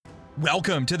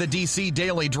Welcome to the DC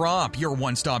Daily Drop, your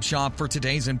one-stop shop for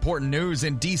today's important news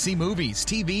in DC movies,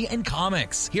 TV, and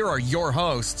comics. Here are your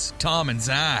hosts, Tom and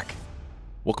Zach.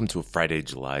 Welcome to a Friday,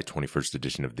 July 21st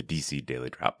edition of the DC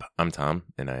Daily Drop. I'm Tom,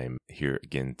 and I'm here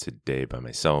again today by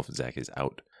myself. Zach is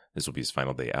out. This will be his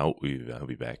final day out. We'll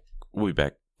be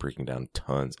back breaking down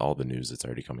all the news that's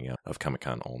already coming out of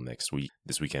Comic-Con all next week.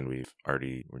 This weekend,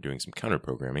 we're doing some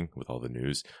counter-programming with all the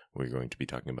news. We're going to be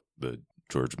talking about the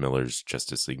George Miller's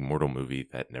Justice League Mortal movie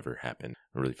that never happened.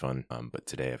 Really fun. But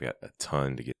today I've got a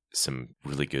ton to get some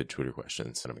really good Twitter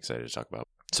questions that I'm excited to talk about.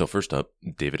 So first up,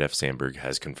 David F. Sandberg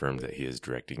has confirmed that he is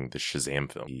directing the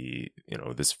Shazam film.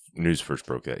 This news first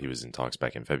broke that he was in talks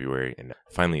back in February and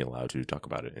finally allowed to talk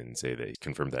about it and say that he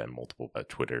confirmed that in multiple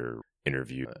Twitter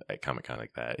interview at Comic-Con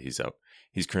like that.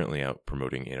 He's currently out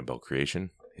promoting Annabelle Creation,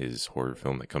 his horror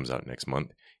film that comes out next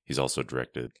month. He's also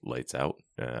directed Lights Out.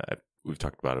 We've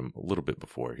talked about him a little bit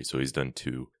before. So he's done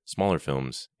two smaller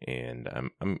films, and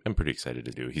I'm pretty excited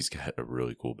to do. He's got a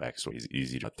really cool backstory. He's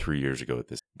easy to 3 years ago at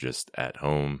this, just at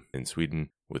home in Sweden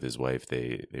with his wife.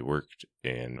 They worked,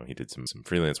 and he did some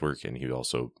freelance work, and he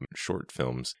also made short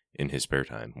films in his spare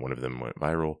time. One of them went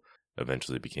viral,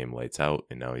 eventually became Lights Out,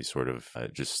 and now he's sort of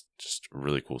just a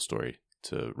really cool story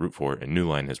to root for. And New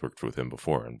Line has worked with him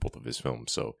before on both of his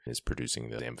films, so is producing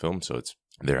the damn film. So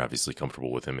they're obviously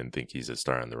comfortable with him and think he's a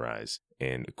star on the rise.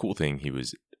 And a cool thing, he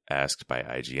was asked by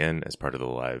IGN as part of the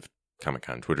live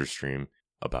Comic-Con Twitter stream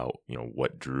about,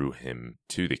 what drew him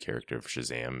to the character of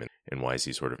Shazam and why is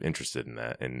he sort of interested in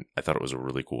that. And I thought it was a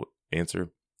really cool answer.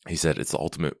 He said, "It's the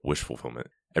ultimate wish fulfillment.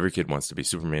 Every kid wants to be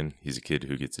Superman. He's a kid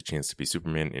who gets a chance to be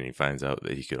Superman, and he finds out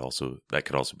that that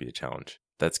could also be a challenge."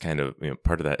 That's kind of,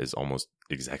 part of that is almost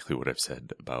exactly what I've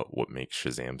said about what makes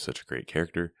Shazam such a great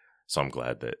character. So I'm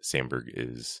glad that Sandberg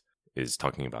is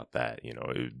talking about that. It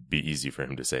would be easy for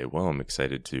him to say, well, I'm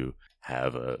excited to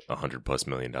have a $100+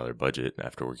 million budget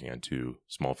after working on two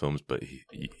small films, but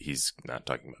he's not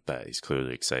talking about that. He's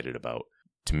clearly excited about,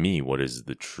 to me, what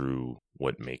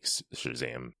makes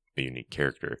Shazam a unique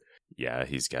character. Yeah,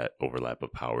 he's got overlap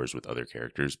of powers with other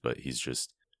characters, but he's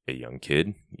just a young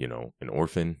kid, an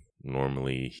orphan,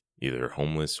 normally either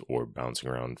homeless or bouncing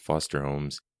around foster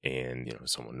homes. And,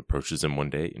 someone approaches him one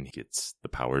day and he gets the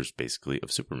powers basically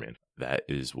of Superman. That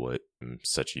is what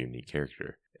such a unique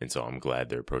character. And so I'm glad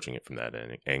they're approaching it from that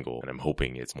angle. And I'm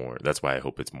hoping that's why I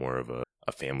hope it's more of a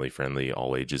family-friendly,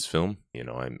 all-ages film.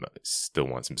 I still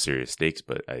want some serious stakes,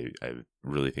 but I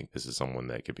really think this is something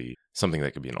that could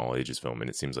be an all-ages film, and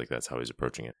it seems like that's how he's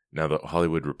approaching it. Now, the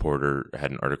Hollywood Reporter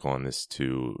had an article on this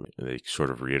too. They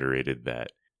sort of reiterated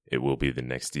that it will be the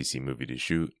next DC movie to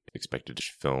shoot, expected to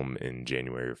film in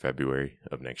January or February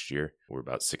of next year. We're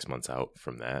about 6 months out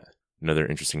from that. Another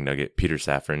interesting nugget, Peter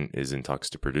Safran is in talks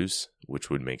to produce, which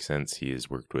would make sense. He has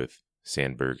worked with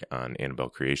Sandberg on Annabelle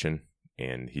Creation,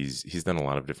 and he's done a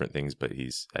lot of different things, but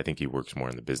I think he works more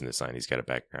on the business side. He's got a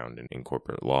background in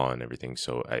corporate law and everything,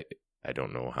 so I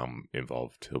don't know how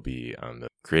involved he'll be on the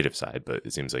creative side, but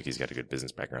it seems like he's got a good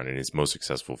business background, and his most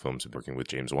successful films have been working with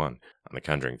James Vaughn on the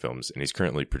Conjuring films, and he's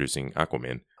currently producing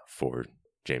Aquaman for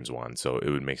James Vaughn, so it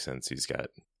would make sense. He's got,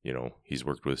 he's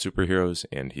worked with superheroes,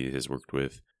 and he has worked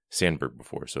with Sandberg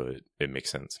before, so it makes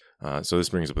sense. So this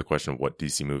brings up the question of what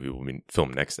DC movie will be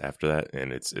filmed next after that,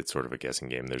 and it's sort of a guessing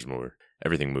game. There's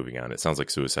everything moving on. It sounds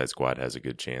like Suicide Squad has a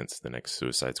good chance, the next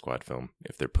Suicide Squad film.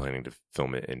 If they're planning to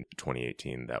film it in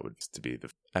 2018, that would be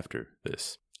after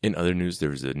this. In other news,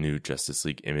 there was a new Justice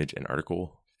League image and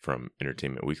article from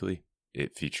Entertainment Weekly.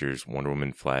 It features Wonder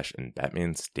Woman, Flash, and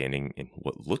Batman standing in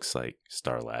what looks like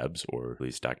Star Labs, or at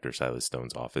least Dr. Silas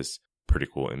Stone's office. Pretty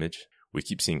cool image. We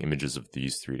keep seeing images of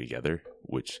these three together,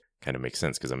 which kind of makes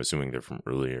sense because I'm assuming they're from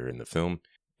earlier in the film.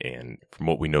 And from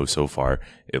what we know so far,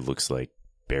 it looks like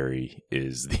Barry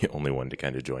is the only one to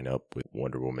kind of join up with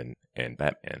Wonder Woman and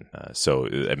Batman. So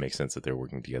that makes sense that they're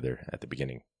working together at the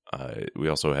beginning. We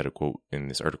also had a quote in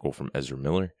this article from Ezra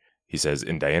Miller. He says,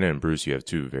 "In Diana and Bruce, you have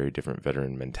two very different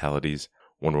veteran mentalities.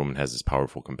 Wonder Woman has this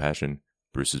powerful compassion.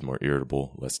 Bruce is more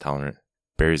irritable, less tolerant.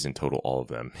 Barry's in total all of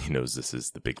them. He knows this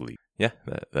is the big league." Yeah,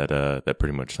 that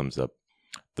pretty much sums up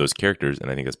those characters, and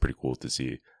I think that's pretty cool to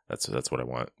see. That's what I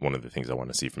want. One of the things I want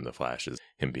to see from the Flash is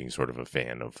him being sort of a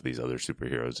fan of these other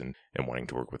superheroes and wanting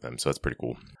to work with them. So that's pretty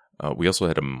cool. We also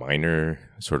had a minor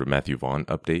sort of Matthew Vaughn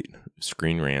update.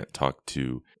 Screen Rant talked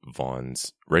to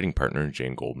Vaughn's writing partner,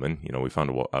 Jane Goldman. We found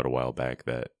out a while back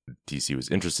that DC was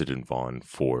interested in Vaughn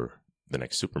for the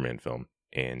next Superman film.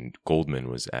 And Goldman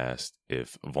was asked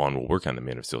if Vaughn will work on the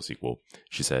Man of Steel sequel.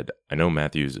 She said, "I know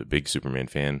Matthew's a big Superman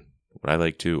fan. Would I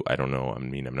like to? I don't know. I'm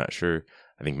not sure.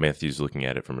 I think Matthew's looking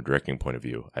at it from a directing point of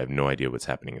view. I have no idea what's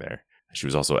happening there. She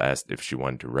was also asked if she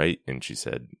wanted to write, and she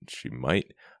said she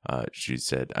might. She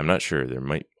said, "I'm not sure. There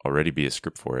might already be a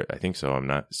script for it. I think so. I'm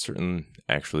not certain,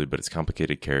 actually, but it's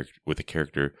complicated with a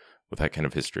character with that kind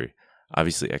of history.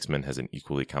 Obviously, X-Men has an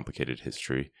equally complicated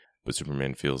history, but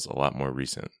Superman feels a lot more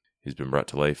recent. He's been brought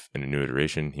to life in a new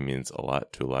iteration. He means a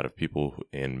lot to a lot of people,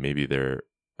 and maybe there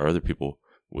are other people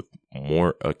with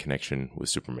more a connection with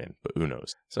Superman, but who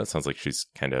knows?" So that sounds like she's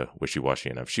kind of wishy-washy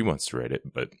enough. She wants to write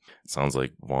it, but it sounds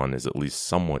like Vaughn is at least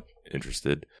somewhat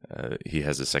interested. He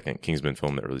has a second Kingsman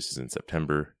film that releases in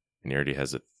September, and he already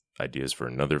has ideas for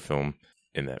another film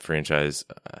in that franchise.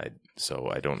 So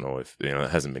I don't know if,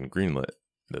 it hasn't been greenlit,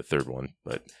 the third one,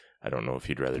 but I don't know if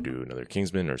he'd rather do another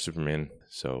Kingsman or Superman.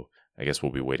 So I guess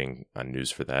we'll be waiting on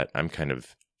news for that. I'd kind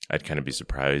of be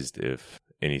surprised if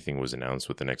anything was announced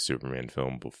with the next Superman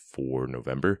film before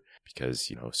November,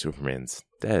 because, Superman's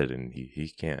dead and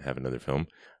he can't have another film.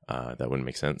 That wouldn't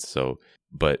make sense. So,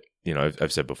 but,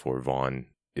 I've said before, Vaughn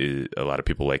a lot of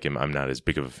people like him. I'm not as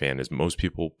big of a fan as most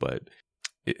people, but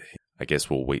I guess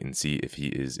we'll wait and see if he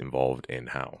is involved and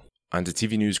how. On to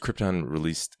TV news. Krypton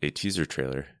released a teaser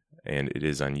trailer, and it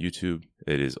is on YouTube.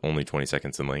 It is only 20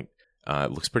 seconds in length.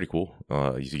 It looks pretty cool.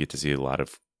 You get to see a lot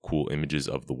of cool images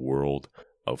of the world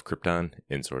of Krypton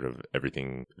and sort of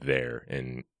everything there,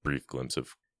 and brief glimpse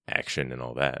of action and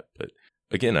all that. But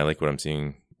again, I like what I'm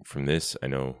seeing from this. I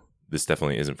know this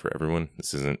definitely isn't for everyone.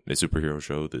 This isn't a superhero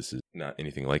show. This is not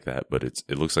anything like that, but it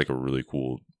looks like a really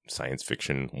cool science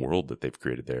fiction world that they've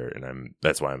created there, and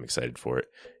that's why I'm excited for it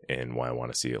and why I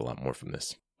want to see a lot more from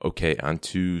this. Okay, on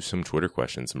to some Twitter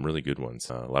questions, some really good ones.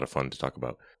 A lot of fun to talk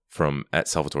about. From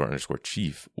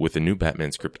 @Salvatore_Chief, with a new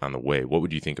Batman script on the way, what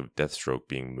would you think of Deathstroke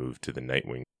being moved to the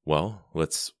Nightwing? Well,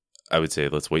 I would say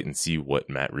let's wait and see what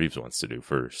Matt Reeves wants to do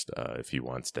first. If he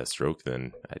wants Deathstroke,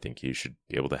 then I think he should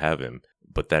be able to have him.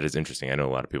 But that is interesting. I know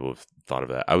a lot of people have thought of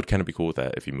that. I would kind of be cool with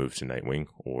that if he moved to Nightwing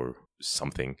or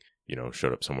something,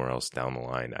 showed up somewhere else down the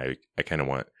line. I kind of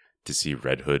want to see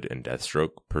Red Hood and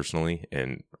Deathstroke personally,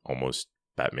 and almost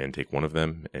Batman take one of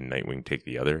them and Nightwing take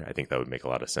the other. I think that would make a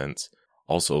lot of sense.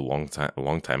 Also, a long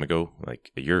time ago,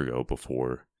 like a year ago,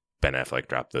 before Ben Affleck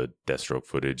dropped the Deathstroke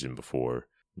footage and before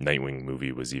Nightwing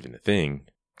movie was even a thing,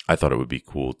 I thought it would be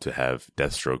cool to have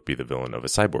Deathstroke be the villain of a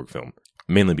Cyborg film.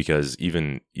 Mainly because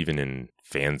even in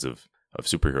fans of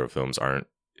superhero films aren't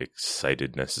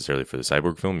excited necessarily for the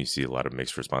Cyborg film. You see a lot of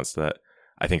mixed response to that.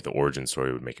 I think the origin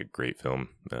story would make a great film.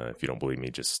 If you don't believe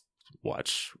me, just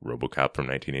watch RoboCop from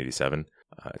 1987.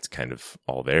 It's kind of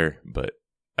all there, but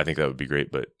I think that would be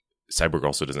great. But Cyborg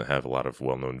also doesn't have a lot of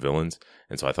well-known villains,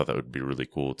 and so I thought that would be really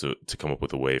cool to come up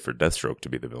with a way for Deathstroke to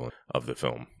be the villain of the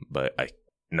film. But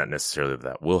not necessarily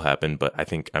that will happen, but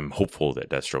I'm hopeful that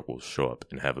Deathstroke will show up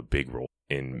and have a big role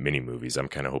in many movies. I'm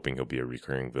kind of hoping he'll be a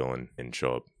recurring villain and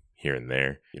show up here and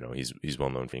there. He's well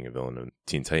known for being a villain in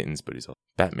Teen Titans, but he's also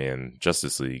Batman,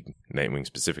 Justice League, Nightwing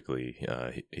specifically.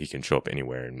 He can show up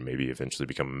anywhere and maybe eventually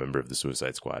become a member of the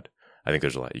Suicide Squad. I think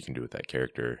there's a lot you can do with that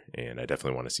character, and I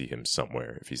definitely want to see him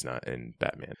somewhere if he's not in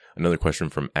Batman. Another question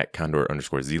from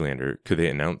 @Condor_Zelander. Could they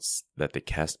announce that they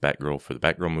cast Batgirl for the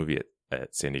Batgirl movie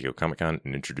at San Diego Comic-Con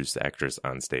and introduce the actress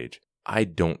on stage? I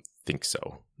don't think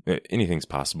so. Anything's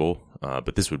possible,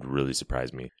 but this would really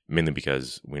surprise me, mainly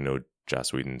because we know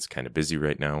Joss Whedon's kind of busy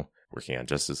right now working on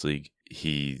Justice League.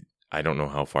 I don't know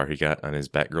how far he got on his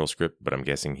Batgirl script, but I'm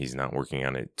guessing he's not working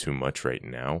on it too much right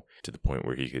now to the point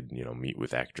where he could, meet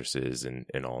with actresses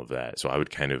and all of that. So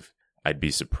I'd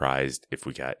be surprised if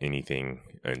we got anything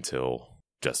until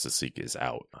Justice League is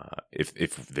out.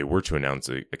 If they were to announce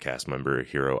a cast member, a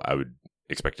hero, I would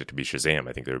expect it to be Shazam.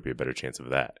 I think there would be a better chance of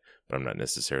that, but I'm not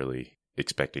necessarily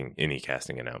expecting any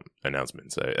casting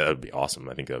announcements. That would be awesome.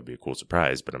 I think that would be a cool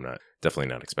surprise, but I'm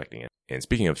definitely not expecting it. And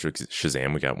speaking of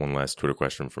Shazam, we got one last Twitter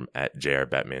question from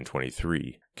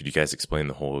 @JRBatman23. Could you guys explain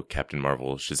the whole Captain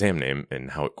Marvel Shazam name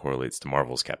and how it correlates to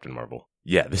Marvel's Captain Marvel?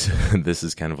 Yeah, this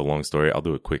is kind of a long story. I'll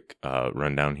do a quick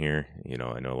rundown here.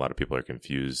 I know a lot of people are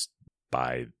confused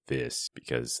by this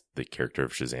because the character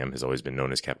of Shazam has always been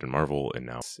known as Captain Marvel, and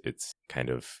now it's kind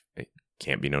of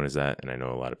can't be known as that, and I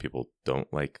know a lot of people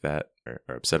don't like that or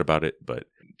are upset about it, but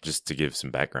just to give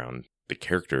some background, the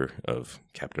character of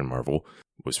Captain Marvel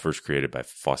was first created by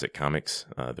Fawcett Comics.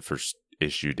 The first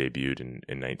issue debuted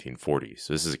in 1940,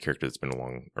 so this is a character that's been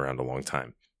around a long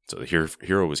time. So the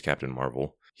hero was Captain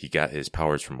Marvel. He got his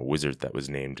powers from a wizard that was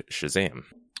named Shazam,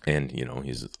 and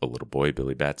he's a little boy,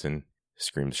 Billy Batson,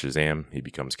 screams Shazam, he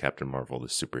becomes Captain Marvel, the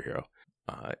superhero.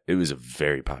 It was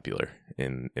very popular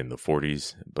in the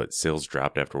 40s, but sales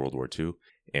dropped after World War II,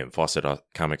 and Fawcett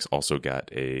Comics also got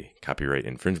a copyright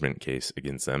infringement case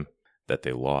against them that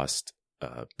they lost,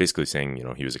 basically saying,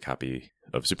 he was a copy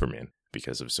of Superman.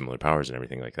 because of similar powers and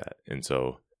everything like that. And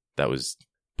so that was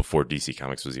before DC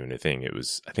Comics was even a thing.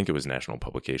 I think it was National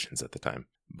Publications at the time,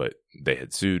 but they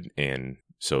had sued. And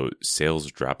so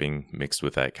sales dropping mixed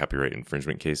with that copyright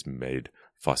infringement case made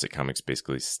Fawcett Comics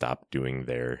basically stop doing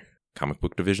their comic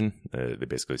book division. They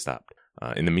basically stopped.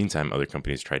 In the meantime, other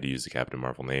companies tried to use the Captain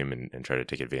Marvel name and try to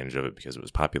take advantage of it because it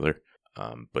was popular.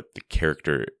 But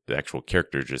the actual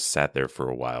character just sat there for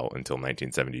a while until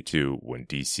 1972 when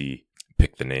DC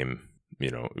picked the name,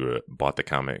 bought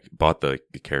the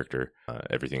character,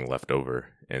 everything left over,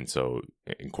 and so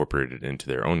incorporated it into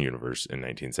their own universe in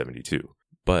 1972.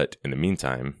 But in the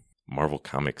meantime, Marvel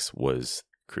Comics was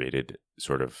created,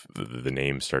 sort of, the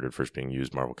name started first being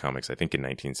used, Marvel Comics, I think in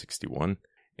 1961,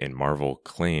 and Marvel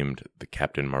claimed the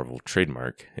Captain Marvel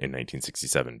trademark in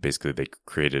 1967. Basically, they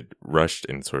rushed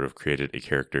and sort of created a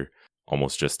character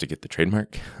almost just to get the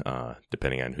trademark,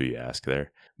 depending on who you ask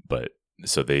there. But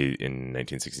so in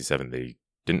 1967, they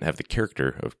didn't have the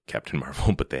character of Captain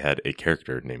Marvel, but they had a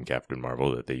character named Captain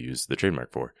Marvel that they used the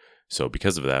trademark for. So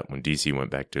because of that, when DC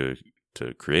went back to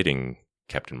creating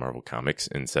Captain Marvel comics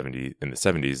in the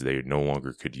 70s, they no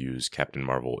longer could use Captain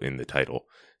Marvel in the title.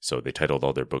 So they titled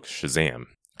all their books Shazam,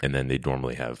 and then they'd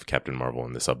normally have Captain Marvel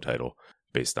in the subtitle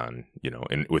based on,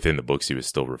 and within the books he was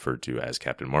still referred to as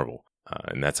Captain Marvel.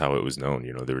 And that's how it was known.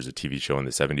 There was a TV show in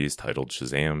the 70s titled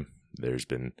Shazam. There's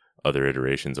been other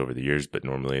iterations over the years, but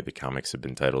normally the comics have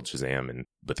been titled Shazam,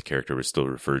 but the character was still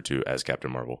referred to as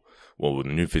Captain Marvel. Well, when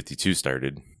the New 52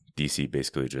 started, DC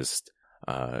basically just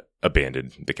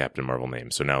abandoned the Captain Marvel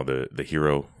name. So now the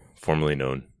hero formerly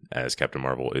known as Captain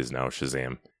Marvel is now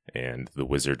Shazam, and the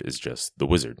Wizard is just the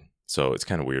Wizard. So it's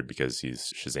kind of weird because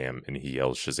he's Shazam and he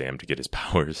yells Shazam to get his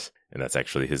powers, and that's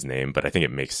actually his name. But I think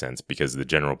it makes sense because the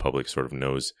general public sort of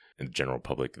knows, and the general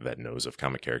public that knows of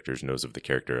comic characters knows of the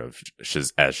character of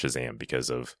as Shazam because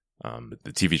of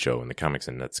the TV show and the comics,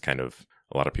 and that's kind of,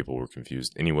 a lot of people were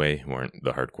confused anyway who aren't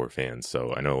the hardcore fans.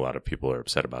 So I know a lot of people are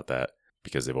upset about that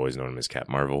because they've always known him as Cap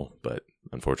Marvel, but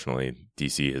unfortunately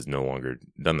DC has no longer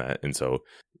done that. And so,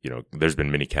 there's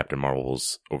been many Captain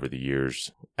Marvels over the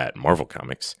years at Marvel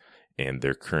Comics, and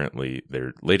their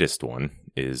latest one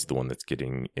is the one that's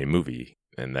getting a movie,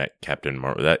 and that Captain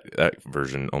Marvel, that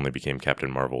version only became Captain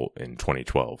Marvel in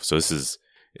 2012. So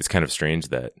it's kind of strange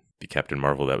that the Captain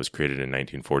Marvel that was created in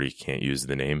 1940 can't use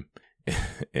the name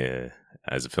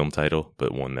as a film title,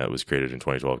 but one that was created in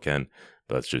 2012 can.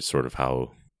 But that's just sort of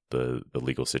how the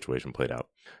legal situation played out.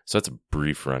 So that's a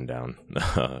brief rundown.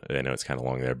 I know it's kind of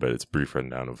long there, but it's a brief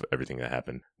rundown of everything that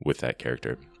happened with that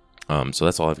character. So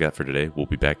that's all I've got for today. We'll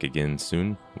be back again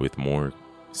soon with more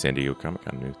San Diego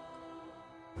Comic-Con news.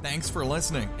 Thanks for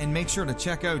listening, and make sure to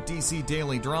check out DC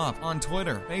Daily Drop on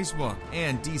Twitter, Facebook,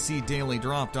 and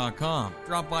DCDailyDrop.com.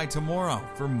 Drop by tomorrow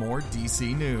for more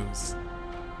DC news.